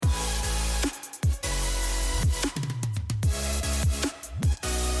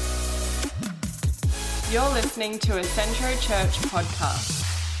You're listening to a Centro Church podcast.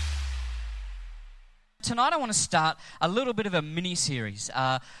 Tonight I want to start a little bit of a mini-series.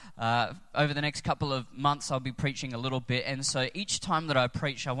 Over the next couple of months I'll be preaching a little bit, and so each time that I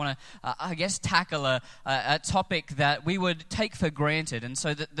preach I want to, tackle a topic that we would take for granted. And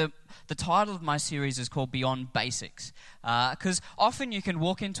so the title of my series is called Beyond Basics. Because often you can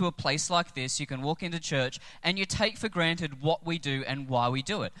walk into a place like this, you can walk into church, and you take for granted what we do and why we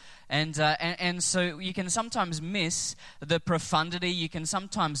do it. And so you can sometimes miss the profundity, you can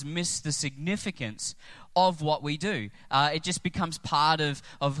sometimes miss the significance of what we do. It just becomes part of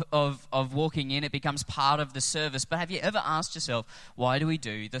walking in, it becomes part of the service. But have you ever asked yourself, why do we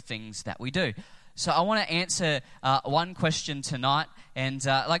do the things that we do? So I want to answer one question tonight. And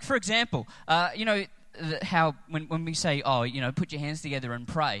for example, how when we say, put your hands together and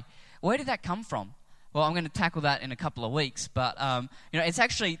pray, where did that come from? Well, I'm going to tackle that in a couple of weeks, but that's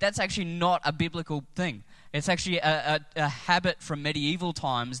actually not a biblical thing. It's actually a habit from medieval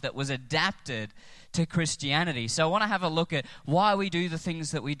times that was adapted to Christianity. So I want to have a look at why we do the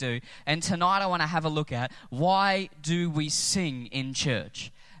things that we do, and tonight I want to have a look at why do we sing in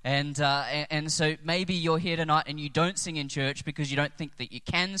church. And so maybe you're here tonight and you don't sing in church because you don't think that you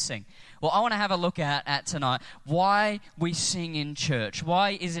can sing. Well, I want to have a look at tonight why we sing in church.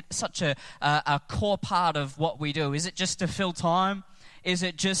 Why is it such a core part of what we do? Is it just to fill time? Is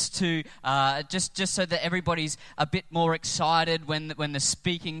it just to just so that everybody's a bit more excited when the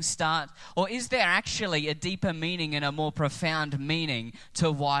speaking starts? Or is there actually a deeper meaning and a more profound meaning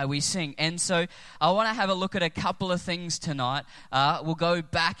to why we sing? And so I want to have a look at a couple of things tonight. We'll go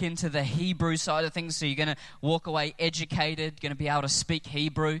back into the Hebrew side of things, so you're going to walk away educated, going to be able to speak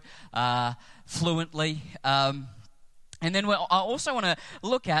Hebrew fluently. And then I also want to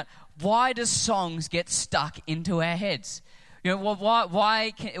look at, why do songs get stuck into our heads? You know,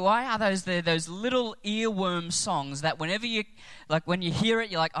 why are those little earworm songs that whenever when you hear it,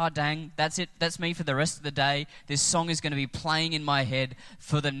 you're like, oh dang, that's it, that's me for the rest of the day. This song is going to be playing in my head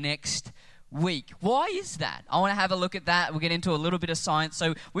for the next week. Why is that? I want to have a look at that. We'll get into a little bit of science.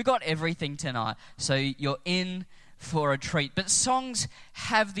 So we got everything tonight. So you're in for a treat. But songs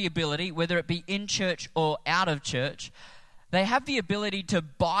have the ability, whether it be in church or out of church, they have the ability to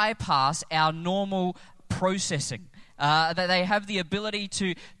bypass our normal processing. That they have the ability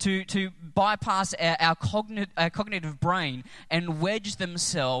to bypass our cognitive brain and wedge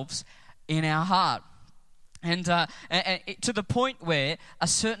themselves in our heart. And to the point where a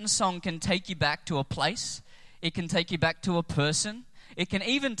certain song can take you back to a place, it can take you back to a person, it can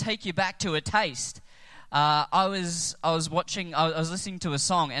even take you back to a taste. I was listening to a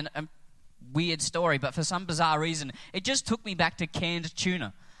song, and a weird story, but for some bizarre reason, it just took me back to canned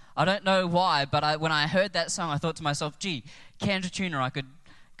tuna. I don't know why, but when I heard that song, I thought to myself, gee, canned tuna, I could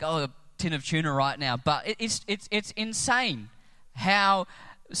go a tin of tuna right now. But it's insane how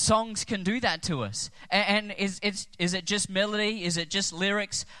songs can do that to us. And is it just melody? Is it just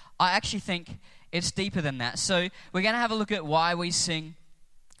lyrics? I actually think it's deeper than that. So we're going to have a look at why we sing.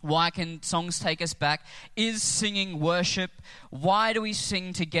 Why can songs take us back? Is singing worship? Why do we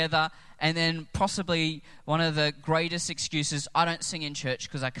sing together? And then possibly one of the greatest excuses, I don't sing in church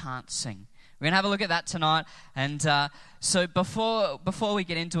because I can't sing. We're going to have a look at that tonight. And so before we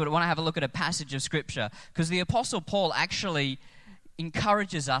get into it, I want to have a look at a passage of Scripture, because the Apostle Paul actually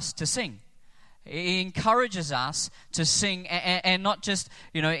encourages us to sing. He encourages us to sing, and not just,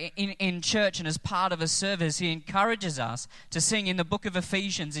 in church and as part of a service. He encourages us to sing in the book of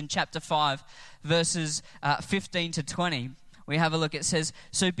Ephesians in chapter 5, verses 15 to 20. We have a look. It says,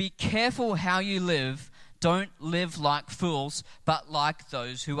 "So be careful how you live. Don't live like fools, but like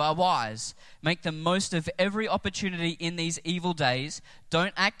those who are wise. Make the most of every opportunity in these evil days.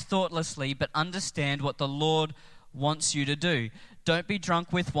 Don't act thoughtlessly, but understand what the Lord wants you to do. Don't be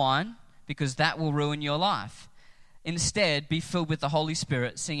drunk with wine, because that will ruin your life. Instead, be filled with the Holy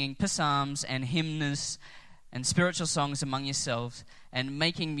Spirit, singing psalms and hymns and spiritual songs among yourselves, and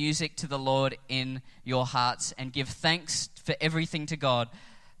making music to the Lord in your hearts, and give thanks for everything to God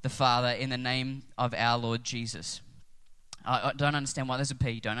the Father in the name of our Lord Jesus." I don't understand why there's a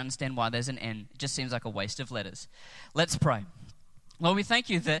P. Don't understand why there's an N. It just seems like a waste of letters. Let's pray. Lord, we thank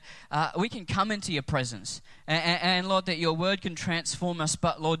you that we can come into your presence. And Lord, that your word can transform us.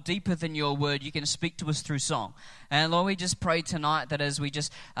 But Lord, deeper than your word, you can speak to us through song. And Lord, we just pray tonight that as we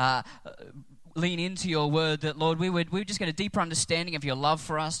just lean into your word, that Lord, we would just get a deeper understanding of your love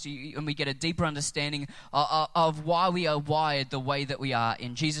for us, and we get a deeper understanding of why we are wired the way that we are.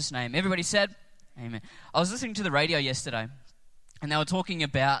 In Jesus' name. Everybody said, amen. I was listening to the radio yesterday, and they were talking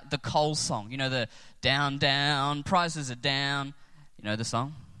about the Coles song. You know, the down, down, prices are down. You know the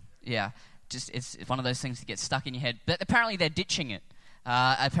song? Yeah. it's one of those things that gets stuck in your head. But apparently they're ditching it.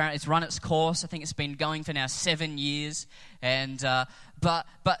 Apparently it's run its course. I think it's been going for now 7 years. And but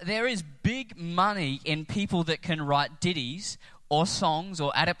there is big money in people that can write ditties or songs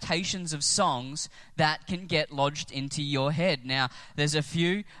or adaptations of songs that can get lodged into your head. Now, there's a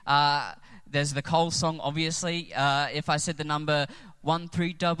few. There's the Cole song, obviously. If I said the number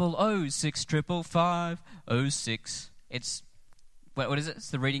 1300-655-06, it's what is it?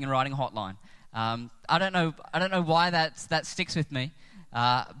 It's the reading and writing hotline. I don't know why that sticks with me,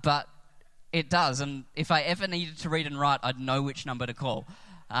 but it does. And if I ever needed to read and write, I'd know which number to call.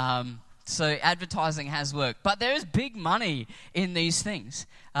 So advertising has worked, but there is big money in these things.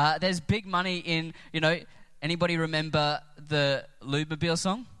 There's big money in, anybody remember the Lubemobile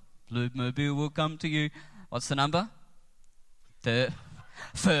song? Lubemobile will come to you. What's the number?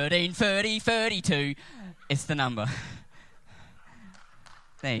 13, 30, 32. It's the number.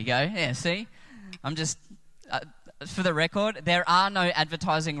 There you go. Yeah, see? I'm just, for the record, there are no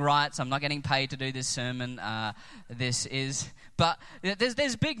advertising rights. I'm not getting paid to do this sermon. But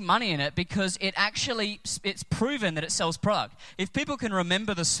there's big money in it because it's proven that it sells product. If people can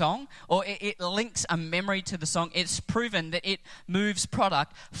remember the song or it links a memory to the song, it's proven that it moves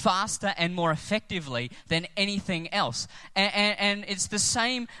product faster and more effectively than anything else. And it's the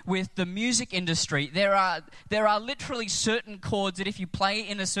same with the music industry. There are literally certain chords that if you play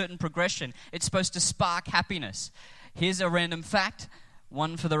in a certain progression, it's supposed to spark happiness. Here's a random fact.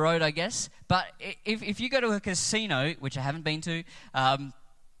 One for the road, I guess. But if you go to a casino, which I haven't been to,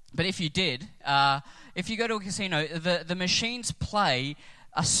 but if you did, if you go to a casino, the machines play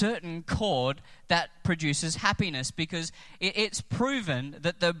a certain chord that produces happiness because it's proven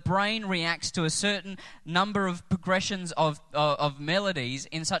that the brain reacts to a certain number of progressions of melodies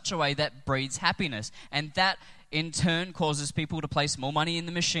in such a way that breeds happiness. And that in turn causes people to place more money in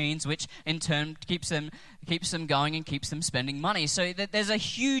the machines, which in turn keeps them going and keeps them spending money. So there's a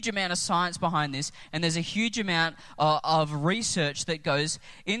huge amount of science behind this, and there's a huge amount of research that goes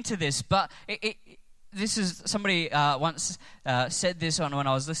into this. But this is somebody once said this on when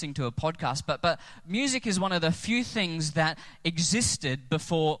I was listening to a podcast. But music is one of the few things that existed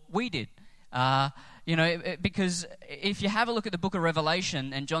before we did. Because if you have a look at the book of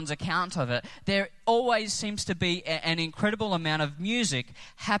Revelation and John's account of it, there always seems to be an incredible amount of music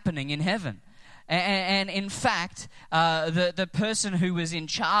happening in heaven. And in fact, the person who was in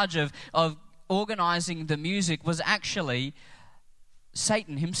charge of organizing the music was actually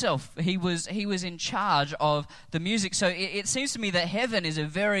Satan himself. He was in charge of the music. So it seems to me that heaven is a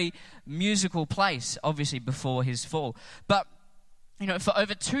very musical place, obviously before his fall. But for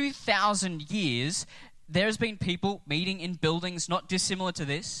over 2,000 years, there's been people meeting in buildings not dissimilar to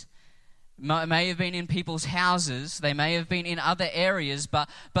this. May have been in people's houses. They may have been in other areas, but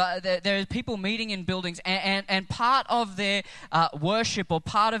there are people meeting in buildings, and part of their worship or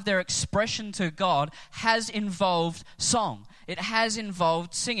part of their expression to God has involved song. It has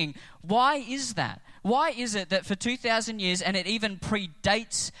involved singing. Why is that? Why is it that for 2,000 years, and it even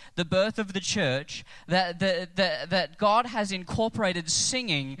predates the birth of the church, that God has incorporated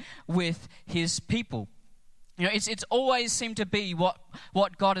singing with his people? It's always seemed to be what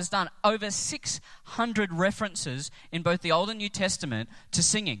God has done. Over 600 references in both the Old and New Testament to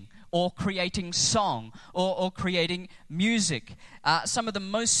singing or creating song or creating music. Some of the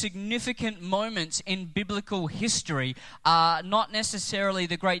most significant moments in biblical history are not necessarily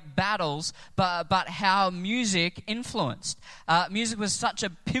the great battles, but how music influenced. Music was such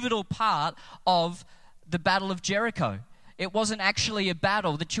a pivotal part of the Battle of Jericho. It wasn't actually a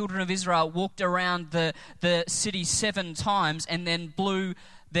battle. The children of Israel walked around the city 7 times and then blew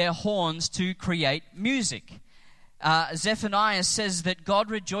their horns to create music. Zephaniah says that God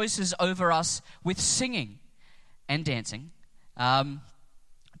rejoices over us with singing and dancing.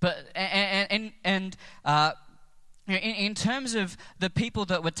 In terms of the people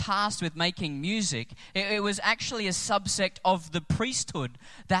that were tasked with making music, it was actually a subsect of the priesthood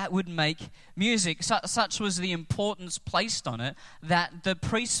that would make music. Such was the importance placed on it that the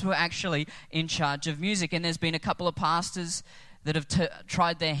priests were actually in charge of music. And there's been a couple of pastors that have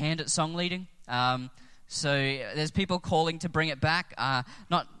tried their hand at song leading. So there's people calling to bring it back.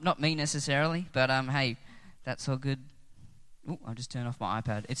 Not me necessarily, but hey, that's all good. Ooh, I just turned off my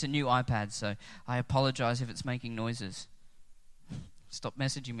iPad. It's a new iPad, so I apologize if it's making noises. Stop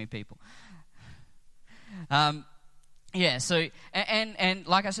messaging me, people. Yeah, so, and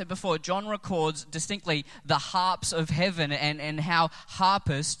like I said before, John records distinctly the harps of heaven and how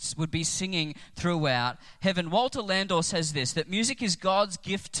harpists would be singing throughout heaven. Walter Landor says this, that music is God's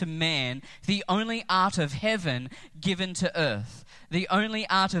gift to man, the only art of heaven given to earth, the only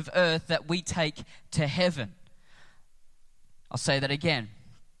art of earth that we take to heaven. I'll say that again.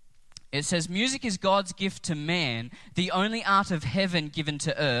 It says, music is God's gift to man, the only art of heaven given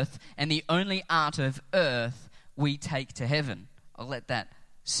to earth, and the only art of earth we take to heaven. I'll let that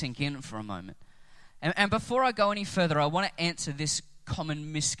sink in for a moment. And before I go any further, I want to answer this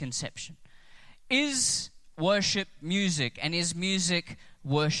common misconception. Is worship music, and is music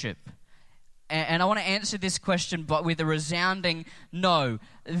worship? And I want to answer this question but with a resounding no.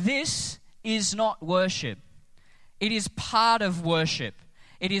 This is not worship. It is part of worship.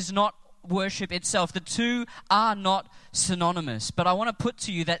 It is not worship itself. The two are not synonymous. But I want to put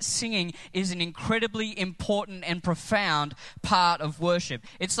to you that singing is an incredibly important and profound part of worship.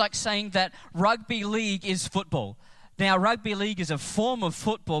 It's like saying that rugby league is football. Now, rugby league is a form of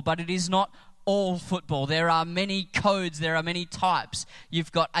football, but it is not all football. There are many codes, there are many types.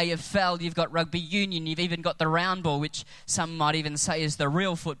 You've got AFL, you've got rugby union, you've even got the round ball, which some might even say is the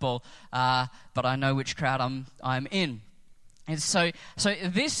real football. But I know which crowd I'm in. And so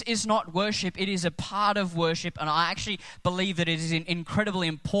this is not worship, it is a part of worship, and I actually believe that it is an incredibly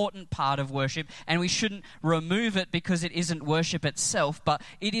important part of worship, and we shouldn't remove it because it isn't worship itself, but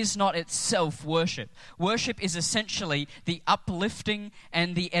it is not itself worship. Worship is essentially the uplifting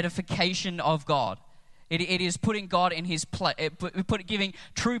and the edification of God. It is putting God in his place, giving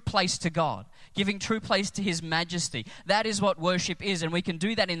true place to God, giving true place to his majesty. That is what worship is, and we can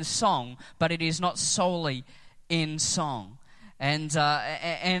do that in song, but it is not solely in song. And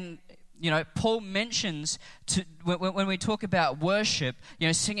you know, Paul mentions when we talk about worship, you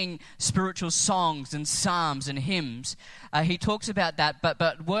know, singing spiritual songs and psalms and hymns, he talks about that.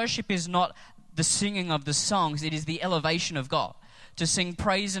 But worship is not the singing of the songs; it is the elevation of God. To sing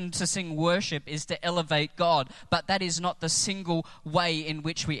praise and to sing worship is to elevate God, but that is not the single way in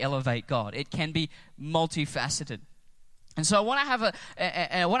which we elevate God. It can be multifaceted. And so I want to have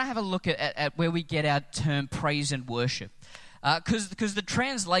a look at where we get our term praise and worship. Because the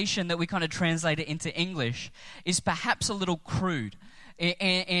translation that we kind of translate it into English is perhaps a little crude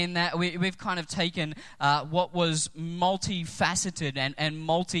in that we've kind of taken what was multifaceted and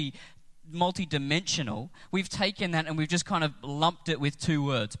multi-dimensional. We've taken that and we've just kind of lumped it with two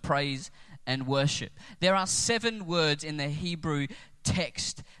words, praise and worship. There are 7 words in the Hebrew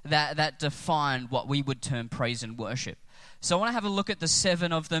text that define what we would term praise and worship. So I want to have a look at the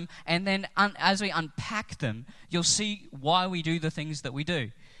 7 of them, and then as we unpack them, you'll see why we do the things that we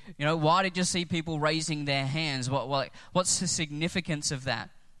do. You know, why did you see people raising their hands? What's the significance of that?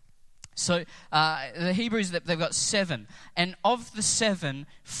 So the Hebrews, they've got 7, and of the 7,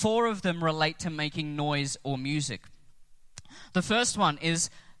 4 of them relate to making noise or music. The first one is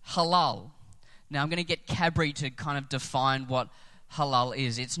halal. Now I'm going to get Cabri to kind of define what halal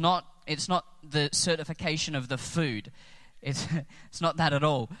is. It's not the certification of the food. It's not that at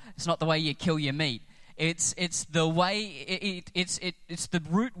all. It's not the way you kill your meat. It's the way it's the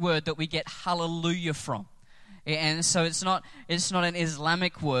root word that we get hallelujah from. And so it's not an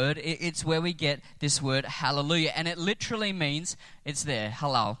Islamic word. It's where we get this word hallelujah, and it literally means, it's there,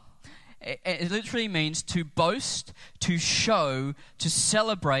 halal. It literally means to boast, to show, to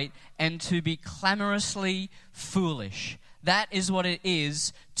celebrate, and to be clamorously foolish. That is what it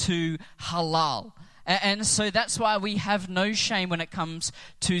is to halal. And so that's why we have no shame when it comes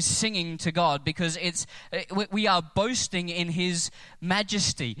to singing to God, because we are boasting in his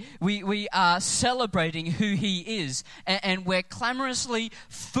majesty. We are celebrating who he is, and we're clamorously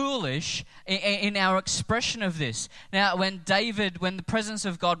foolish in our expression of this. Now, when the presence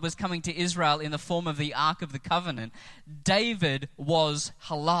of God was coming to Israel in the form of the Ark of the Covenant, David was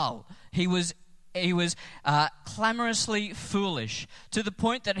halal. He was clamorously foolish, to the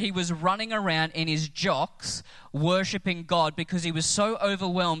point that he was running around in his jocks worshipping God because he was so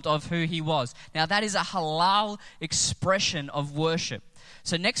overwhelmed of who he was. Now that is a halal expression of worship.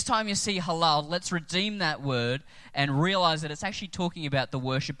 So next time you see halal, let's redeem that word and realize that it's actually talking about the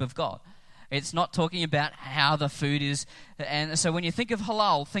worship of God. It's not talking about how the food is. And so when you think of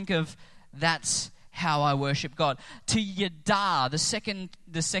halal, think of that's how I worship God. To yada, the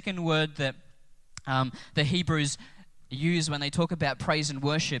second word that the Hebrews use when they talk about praise and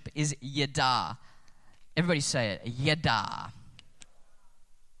worship is yada. Everybody say it, yada.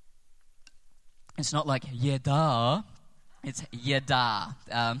 It's not like yada, it's yada.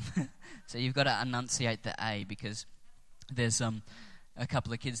 So you've got to enunciate the A, because there's a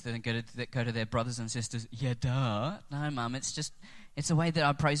couple of kids that go to their brothers and sisters, yeah, duh. No, Mum, it's a way that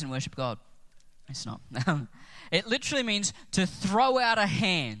I praise and worship God. It's not. It literally means to throw out a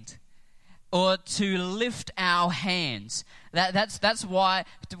hand or to lift our hands. That's why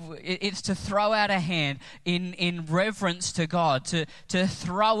it's to throw out a hand in reverence to God, to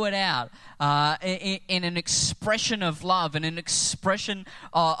throw it out in an expression of love and an expression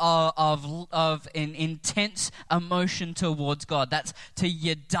of an intense emotion towards God. That's to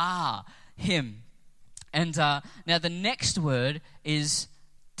yada Him. And now the next word is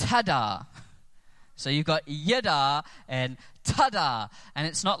tada. So you've got yada and tada, and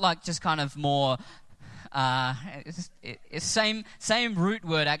it's not like just kind of more. It's same root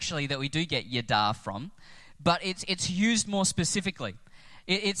word actually that we do get yada from, but it's used more specifically.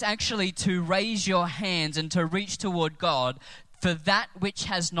 It's actually to raise your hands and to reach toward God for that which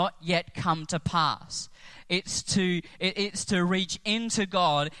has not yet come to pass. It's to reach into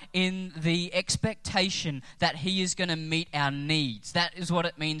God in the expectation that He is going to meet our needs. That is what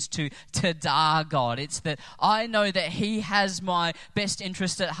it means to tada God. It's that I know that He has my best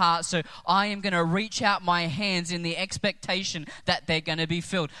interest at heart, so I am going to reach out my hands in the expectation that they're going to be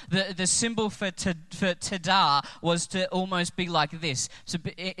filled. The symbol for tada was to almost be like this,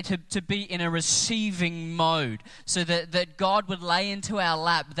 to be in a receiving mode, so that God would lay into our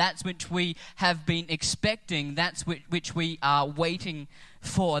lap that which we have been expecting, that's which we are waiting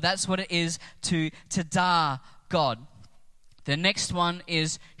for. That's what it is to tada God. The next one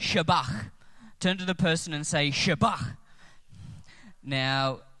is shabach. Turn to the person and say shabach.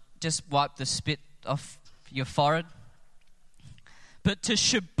 Now, just wipe the spit off your forehead. But to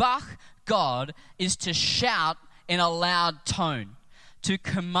shabach God is to shout in a loud tone, to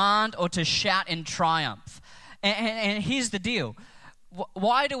command or to shout in triumph. And here's the deal.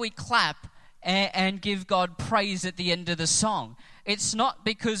 Why do we clap and give God praise at the end of the song? It's not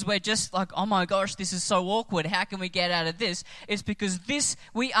because we're just like, oh my gosh, this is so awkward, how can we get out of this? It's because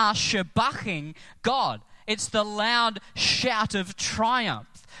we are shabaching God. It's the loud shout of triumph.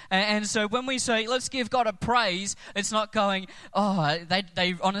 And so when we say, let's give God a praise, it's not going, oh,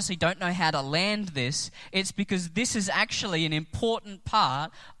 they honestly don't know how to land this. It's because this is actually an important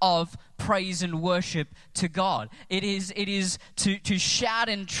part of praise and worship to God. It is to shout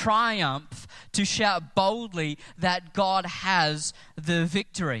in triumph, to shout boldly that God has the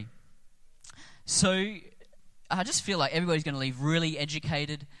victory. So I just feel like everybody's going to leave really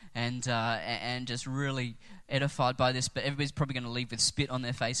educated and just really edified by this, but everybody's probably going to leave with spit on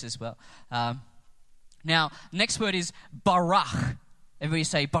their face as well. Now, next word is Barak. Everybody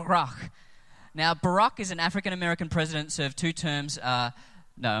say Barak. Now, Barak is an African-American president, served 2 terms.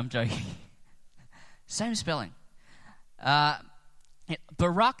 No, I'm joking. Same spelling.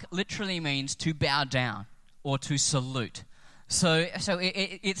 Barak literally means to bow down or to salute. So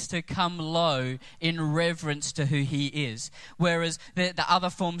it's to come low in reverence to who He is. Whereas the other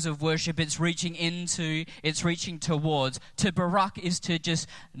forms of worship, it's reaching into, it's reaching towards. To Barak is to just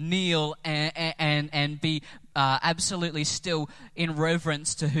kneel and be absolutely still in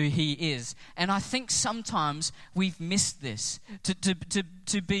reverence to who He is. And I think sometimes we've missed this.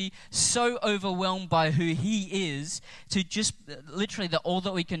 To be so overwhelmed by who He is, to just literally all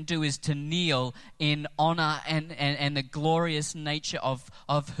that we can do is to kneel in honor and the glorious nature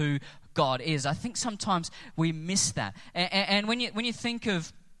of who God is. I think sometimes we miss that. And when you think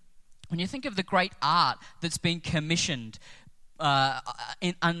of the great art that's been commissioned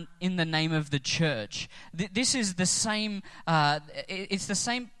in the name of the church, this is the same. It's the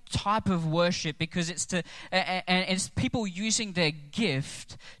same type of worship, because it's people using their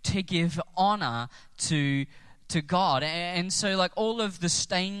gift to give honor to God. And so, like all of the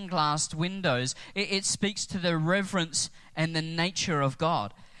stained glass windows, it speaks to the reverence and the nature of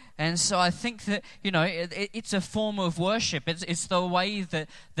God. And so I think that, it's a form of worship. It's the way that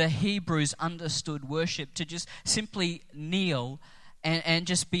the Hebrews understood worship, to just simply kneel and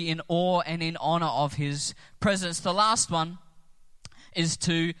just be in awe and in honor of His presence. The last one is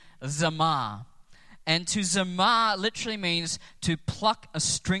to zamar. And to zamar literally means to pluck a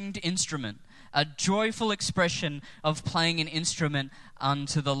stringed instrument, a joyful expression of playing an instrument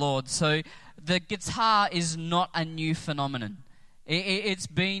unto the Lord. So the guitar is not a new phenomenon. It's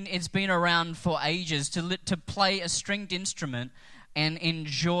been around for ages. To play a stringed instrument and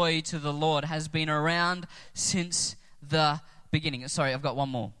enjoy to the Lord has been around since the beginning. Sorry, I've got one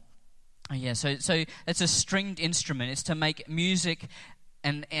more. Yeah, so it's a stringed instrument. It's to make music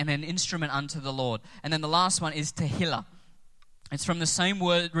and an instrument unto the Lord. And then the last one is tehillah. It's from the same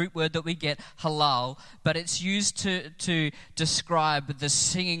root word that we get, halal, but it's used to describe the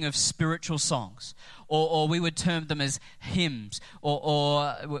singing of spiritual songs. Or we would term them as hymns,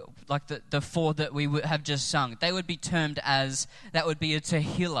 or like the four that we have just sung. They would be termed as, that would be a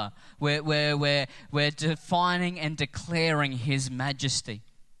tehillah, where we're defining and declaring His majesty.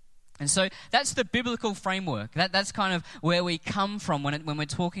 And so that's the biblical framework. That's kind of where we come from when we're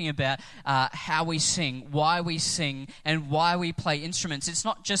talking about how we sing, why we sing, and why we play instruments. It's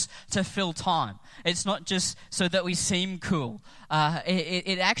not just to fill time. It's not just so that we seem cool.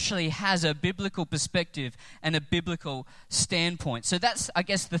 It actually has a biblical perspective and a biblical standpoint. So that's, I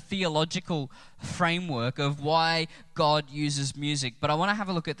guess, the theological framework of why God uses music. But I want to have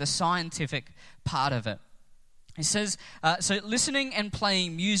a look at the scientific part of it. It says, so listening and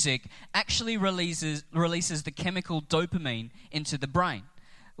playing music actually releases the chemical dopamine into the brain,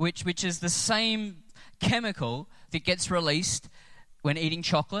 which is the same chemical that gets released when eating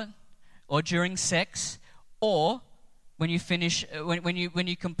chocolate, or during sex, or when you finish, when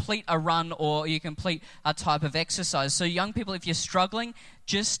you complete a run, or you complete a type of exercise. So young people, if you're struggling,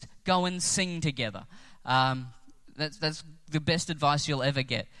 just go and sing together. That's the best advice you'll ever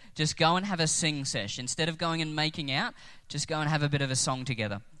get. Just go and have a sing sesh. Instead of going and making out, just go and have a bit of a song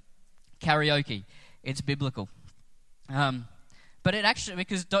together. Karaoke, it's biblical. But it actually,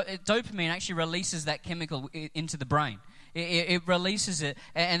 because dopamine actually releases that chemical into the brain. It releases it,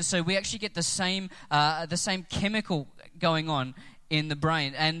 and so we actually get the same chemical going on in the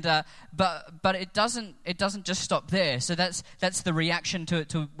brain, and but it doesn't just stop there. So that's the reaction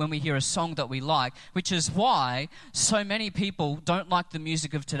to when we hear a song that we like, which is why so many people don't like the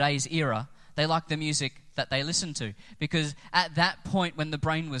music of today's era. They like the music that they listen to, because at that point when the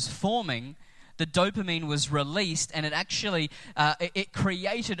brain was forming, the dopamine was released, and it actually it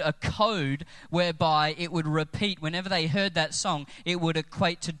created a code whereby it would repeat whenever they heard that song. It would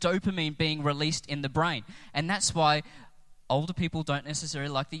equate to dopamine being released in the brain, and that's why older people don't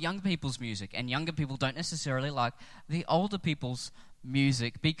necessarily like the younger people's music, and younger people don't necessarily like the older people's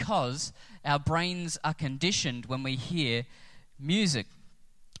music, because our brains are conditioned when we hear music.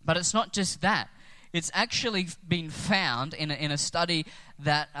 But it's not just that. It's actually been found in a study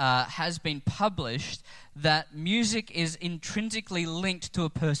that has been published that music is intrinsically linked to a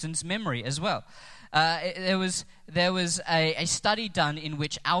person's memory as well. There was a study done in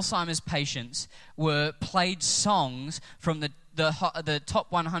which Alzheimer's patients were played songs from the top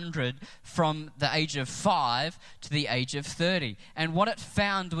 100 from the age of 5 to the age of 30. And what it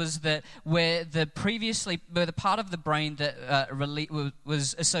found was that where the part of the brain that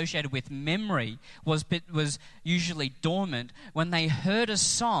was associated with memory was usually dormant, when they heard a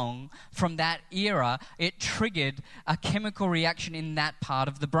song from that era, it triggered a chemical reaction in that part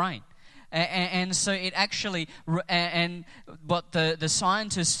of the brain. And so it actually, and what the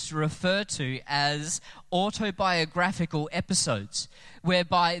scientists refer to as autobiographical episodes,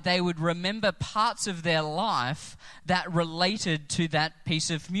 whereby they would remember parts of their life that related to that piece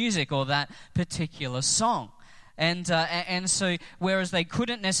of music or that particular song. And so, whereas they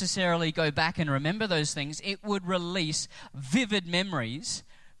couldn't necessarily go back and remember those things, it would release vivid memories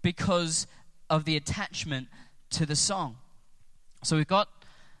because of the attachment to the song. So we've got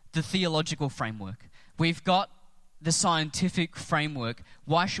the theological framework. We've got the scientific framework.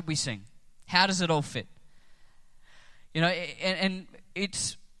 Why should we sing? How does it all fit? You know, and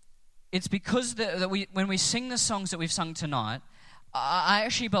it's because that when we sing the songs that we've sung tonight, I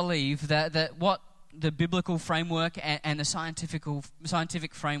actually believe that what the biblical framework and the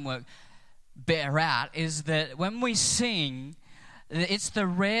scientific framework bear out is that when we sing, it's the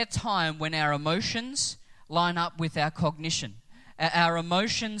rare time when our emotions line up with our cognition. Our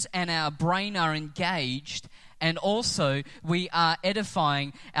emotions and our brain are engaged, and also we are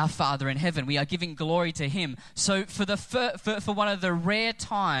edifying our Father in heaven. We are giving glory to Him. So for one of the rare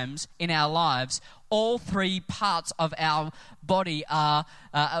times in our lives, all three parts of our body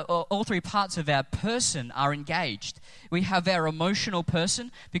all three parts of our person are engaged. We have our emotional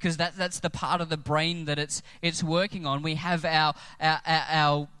person, because that's the part of the brain that it's working on. We have our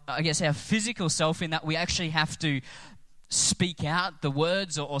I guess our physical self, in that we actually have to speak out the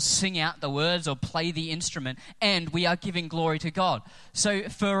words or sing out the words or play the instrument, and we are giving glory to God. So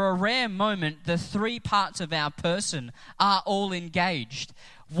for a rare moment, the three parts of our person are all engaged.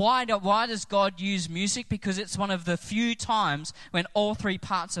 Why does God use music? Because it's one of the few times when all three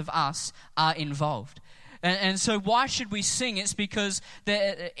parts of us are involved. And so why should we sing? It's because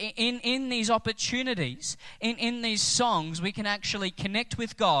in these opportunities, in these songs, we can actually connect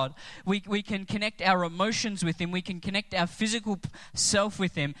with God. We can connect our emotions with Him. We can connect our physical self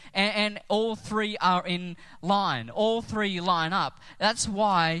with Him. And all three are in line. All three line up. That's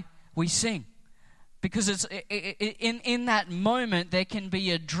why we sing. Because it's in that moment, there can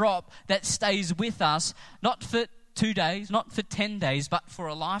be a drop that stays with us, not for 2 days, not for 10 days, but for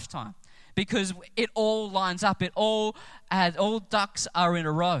a lifetime. Because it all lines up. All ducks are in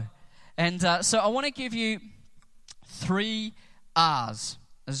a row. And so I want to give you 3 R's,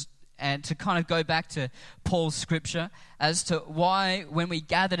 and to kind of go back to Paul's scripture as to why when we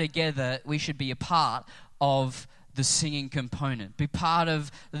gather together, we should be a part of the singing component, be part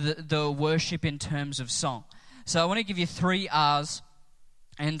of the worship in terms of song. So I want to give you 3 R's.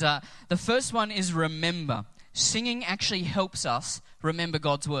 And the first one is remember. Singing actually helps us remember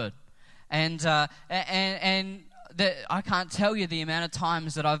God's word. And I can't tell you the amount of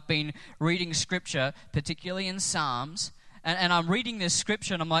times that I've been reading scripture, particularly in Psalms, and I'm reading this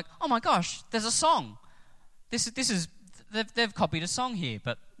scripture and I'm like, oh my gosh, there's a song. They've copied a song here,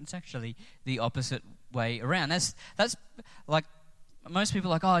 but it's actually the opposite way around. That's like most people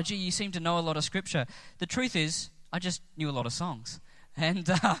are like, oh gee, you seem to know a lot of scripture. The truth is, I just knew a lot of songs. And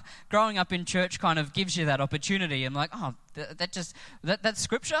growing up in church kind of gives you that opportunity. I'm like, oh, that's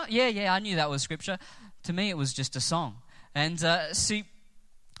scripture? Yeah, I knew that was scripture. To me, it was just a song. And see,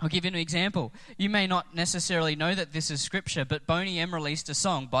 I'll give you an example. You may not necessarily know that this is scripture, but Boney M released a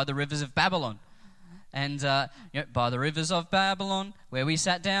song, By the Rivers of Babylon. And by the rivers of Babylon, where we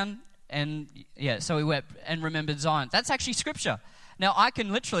sat down, and so we wept and remembered Zion. That's actually scripture. Now, I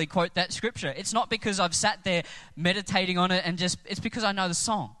can literally quote that scripture. It's not because I've sat there meditating on it it's because I know the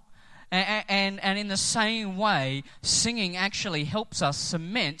song. And in the same way, singing actually helps us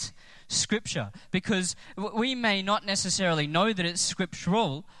cement scripture, because we may not necessarily know that it's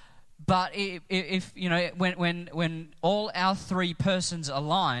scriptural, but if when all our 3 persons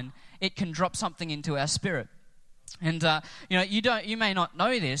align, it can drop something into our spirit. And you may not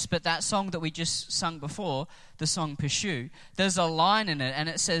know this, but that song that we just sung before, the song Pursue, there's a line in it, and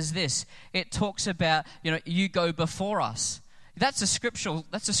it says this. It talks about, you go before us. That's a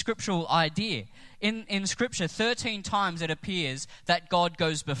scriptural idea. In Scripture, 13 times it appears that God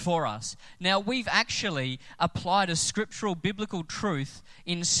goes before us. Now, we've actually applied a scriptural biblical truth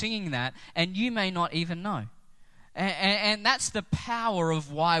in singing that, and you may not even know. And that's the power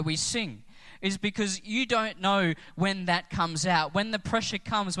of why we sing, is because you don't know when that comes out. When the pressure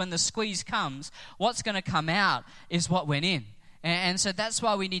comes, when the squeeze comes, what's going to come out is what went in. And so that's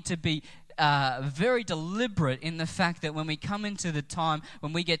why we need to be very deliberate in the fact that when we come into the time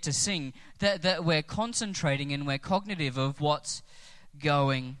when we get to sing, that we're concentrating and we're cognitive of what's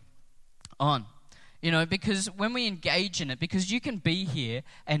going on. Because when we engage in it, because you can be here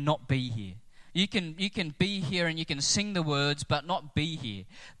and not be here. You can be here and you can sing the words but not be here.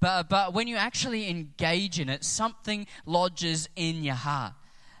 But when you actually engage in it, something lodges in your heart.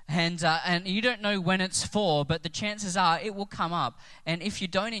 And you don't know when it's for, but the chances are it will come up. And if you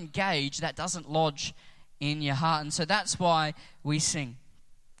don't engage, that doesn't lodge in your heart. And so that's why we sing.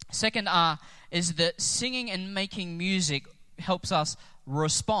 Second R is that singing and making music helps us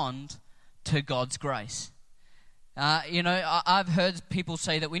respond to God's grace. I've heard people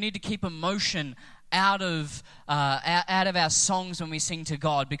say that we need to keep emotion out of our songs when we sing to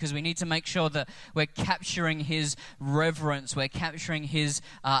God, because we need to make sure that we're capturing His reverence, we're capturing His,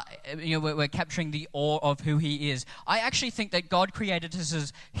 we're capturing the awe of who He is. I actually think that God created us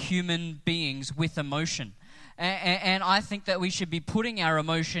as human beings with emotion, and I think that we should be putting our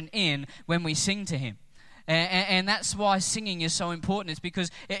emotion in when we sing to Him. And that's why singing is so important. It's because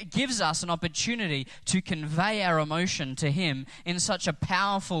it gives us an opportunity to convey our emotion to Him in such a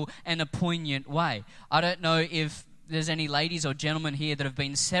powerful and a poignant way. I don't know if there's any ladies or gentlemen here that have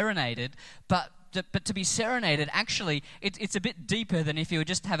been serenaded, but to be serenaded, actually, it's a bit deeper than if you would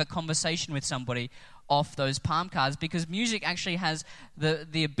just have a conversation with somebody off those palm cards, because music actually has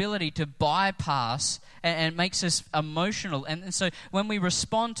the ability to bypass and makes us emotional. And so when we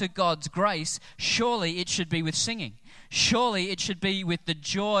respond to God's grace, surely it should be with singing. Surely it should be with the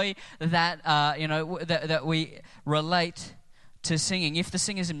joy that that we relate to singing. If the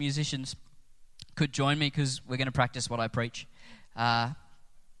singers and musicians could join me, because we're going to practice what I preach.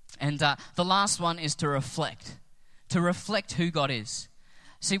 And the last one is to reflect who God is.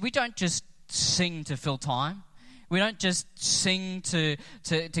 See, we don't just sing to fill time. We don't just sing to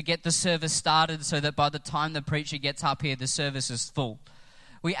get the service started so that by the time the preacher gets up here, the service is full.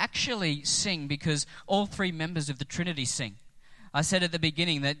 We actually sing because all 3 members of the Trinity sing. I said at the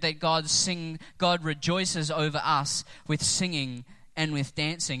beginning that God rejoices over us with singing and with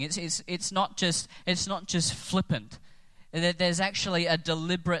dancing. It's not just flippant. There's actually a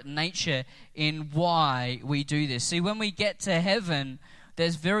deliberate nature in why we do this. See, when we get to heaven,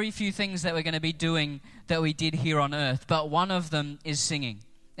 there's very few things that we're going to be doing that we did here on earth, but one of them is singing,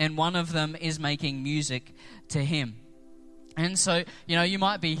 and one of them is making music to Him. And so, you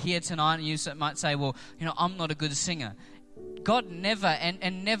might be here tonight and you might say, well, I'm not a good singer. God never,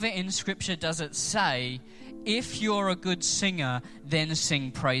 and never in Scripture does it say, if you're a good singer, then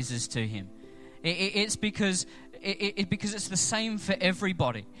sing praises to Him. It's because it's the same for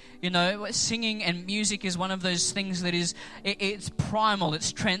everybody. Singing and music is one of those things that it's primal,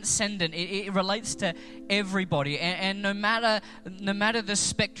 it's transcendent, it relates to everybody. And no matter the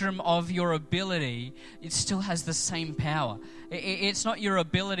spectrum of your ability, it still has the same power. It's not your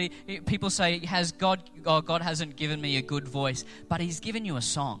ability. People say, God hasn't given me a good voice, but He's given you a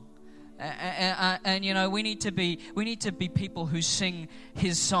song. And we need to be people who sing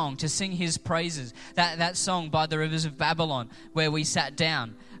His song, to sing His praises. That song by the rivers of Babylon, where we sat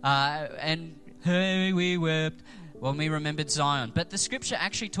down and hey, we wept when we remembered Zion. But the Scripture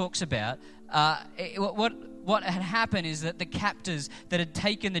actually talks about what had happened is that the captors that had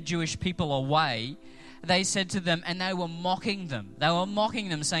taken the Jewish people away, they said to them, and they were mocking them. They were mocking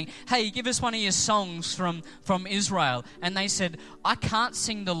them, saying, hey, give us one of your songs from Israel. And they said, I can't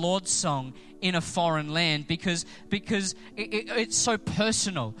sing the Lord's song in a foreign land because it's so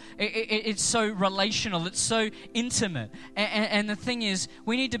personal. It's so relational. It's so intimate. And the thing is,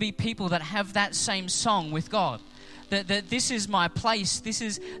 we need to be people that have that same song with God. That this is my place. This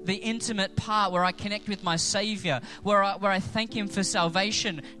is the intimate part where I connect with my Savior, where I thank Him for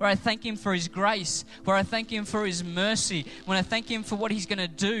salvation, where I thank Him for His grace, where I thank Him for His mercy, when I thank Him for what He's going to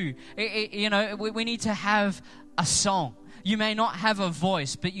do. We need to have a song. You may not have a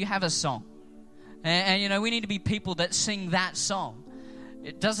voice, but you have a song. And we need to be people that sing that song.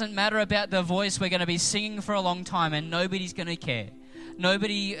 It doesn't matter about the voice. We're going to be singing for a long time and nobody's going to care.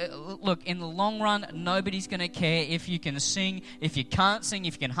 Nobody, look, in the long run, nobody's going to care if you can sing, if you can't sing,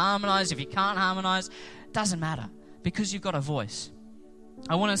 if you can harmonize, if you can't harmonize. Doesn't matter, because you've got a voice.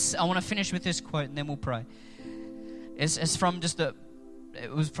 I want to finish with this quote, and then we'll pray. It's from it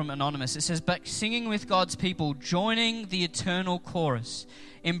was from Anonymous. It says, but singing with God's people, joining the eternal chorus,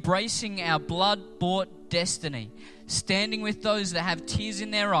 embracing our blood-bought destiny, standing with those that have tears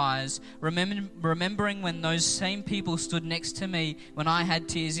in their eyes, remembering when those same people stood next to me when I had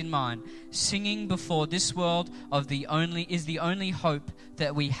tears in mine, singing before this world is the only hope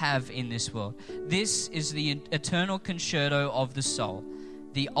that we have in this world. This is the eternal concerto of the soul,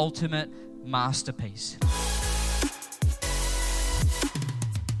 the ultimate masterpiece.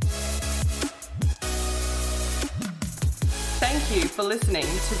 Thank you for listening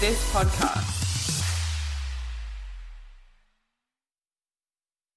to this podcast.